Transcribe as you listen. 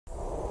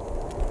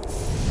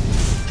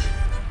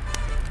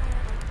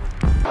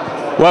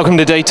Welcome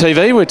to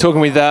DeeTV. We're talking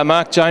with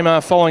Mark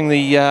Jamar following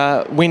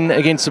the win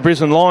against the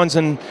Brisbane Lions.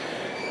 And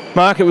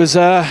Mark, it was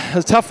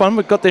a tough one,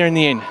 but got there in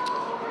the end.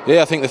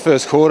 Yeah, I think the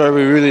first quarter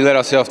we really let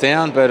ourselves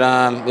down, but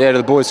yeah, to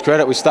the boys'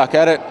 credit, we stuck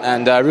at it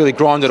and really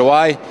grinded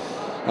away.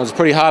 It was a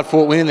pretty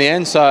hard-fought win in the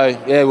end, so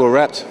yeah, we were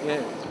wrapped.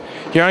 Yeah.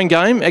 Your own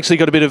game actually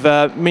got a bit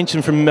of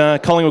mention from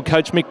Collingwood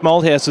coach Mick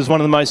Malthouse as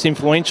one of the most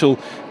influential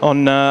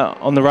on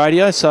the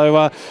radio.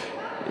 So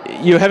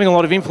you're having a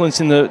lot of influence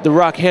in the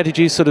ruck. How did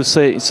you sort of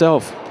see it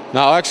yourself? No,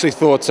 I actually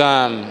thought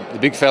the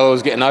big fella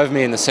was getting over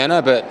me in the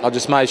centre, but I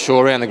just made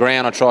sure around the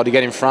ground I tried to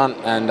get in front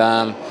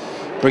and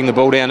bring the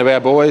ball down to our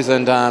boys.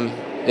 And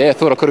yeah, I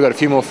thought I could have got a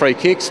few more free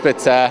kicks, but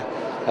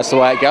that's the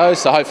way it goes.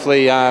 So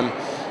hopefully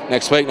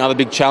next week another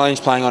big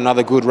challenge, playing on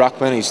another good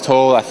ruckman. He's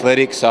tall,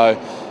 athletic, so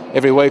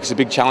every week is a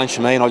big challenge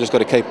for me, and I just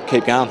got to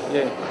keep going.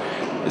 Yeah.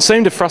 It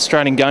seemed a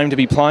frustrating game to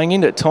be playing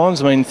in at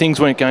times. I mean, things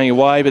weren't going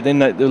away, but then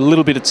the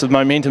little bits of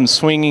momentum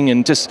swinging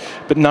and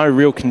but no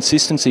real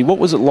consistency. What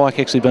was it like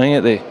actually being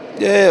out there?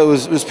 Yeah, it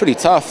was pretty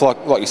tough.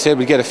 Like you said,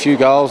 we'd get a few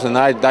goals and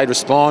they'd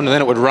respond, and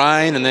then it would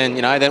rain, and then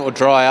then it would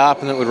dry up,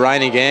 and then it would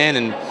rain again,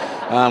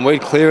 and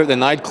we'd clear it, then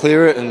they'd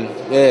clear it, and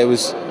yeah, it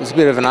was a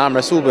bit of an arm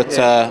wrestle. But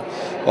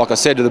like I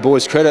said, to the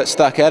boys' credit,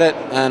 stuck at it,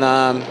 and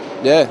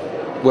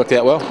yeah, worked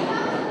out well.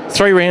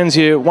 3 rounds,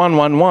 you won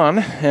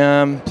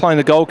 1-1, playing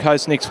the Gold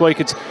Coast next week.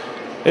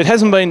 It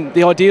hasn't been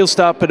the ideal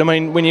start, but I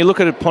mean, when you look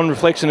at it upon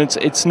reflection,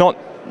 it's not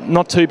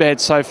too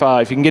bad so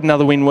far. If you can get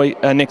another win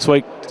next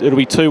week, it'll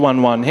be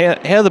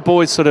 2-1-1. How are the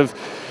boys sort of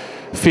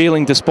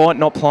feeling despite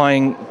not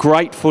playing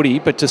great footy,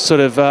 but just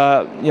sort of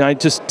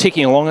just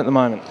ticking along at the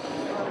moment?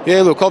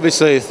 Yeah, look,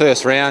 obviously the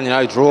first round,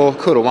 draw,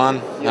 could have won.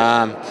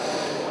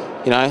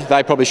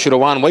 They probably should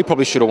have won. We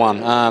probably should have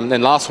won.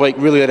 Then last week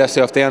really let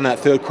ourselves down in that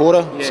third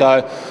quarter. Yeah.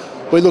 So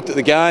we looked at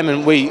the game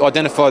and we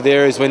identified the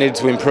areas we needed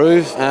to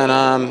improve, and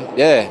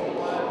yeah,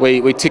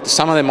 we ticked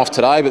some of them off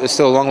today, but there's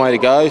still a long way to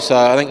go. So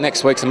I think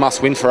next week's a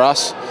must-win for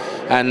us,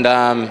 and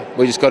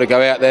we just got to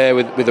go out there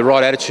with the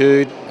right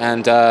attitude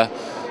and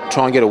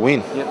try and get a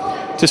win.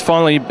 Yep. Just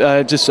finally,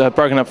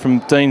 broken up from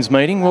Dean's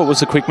meeting, what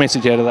was the quick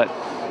message out of that?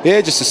 Yeah,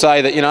 just to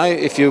say that,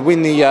 if you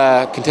win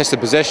the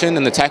contested possession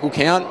and the tackle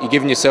count, you're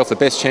giving yourself the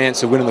best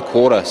chance of winning the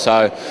quarter.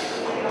 So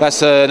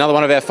that's another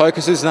one of our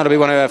focuses, and that'll be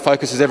one of our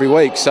focuses every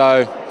week.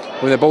 So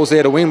when the ball's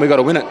there to win, we've got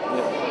to win it.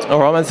 All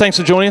right, man. Thanks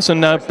for joining us,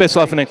 and best of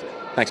luck for next.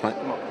 Thanks, mate.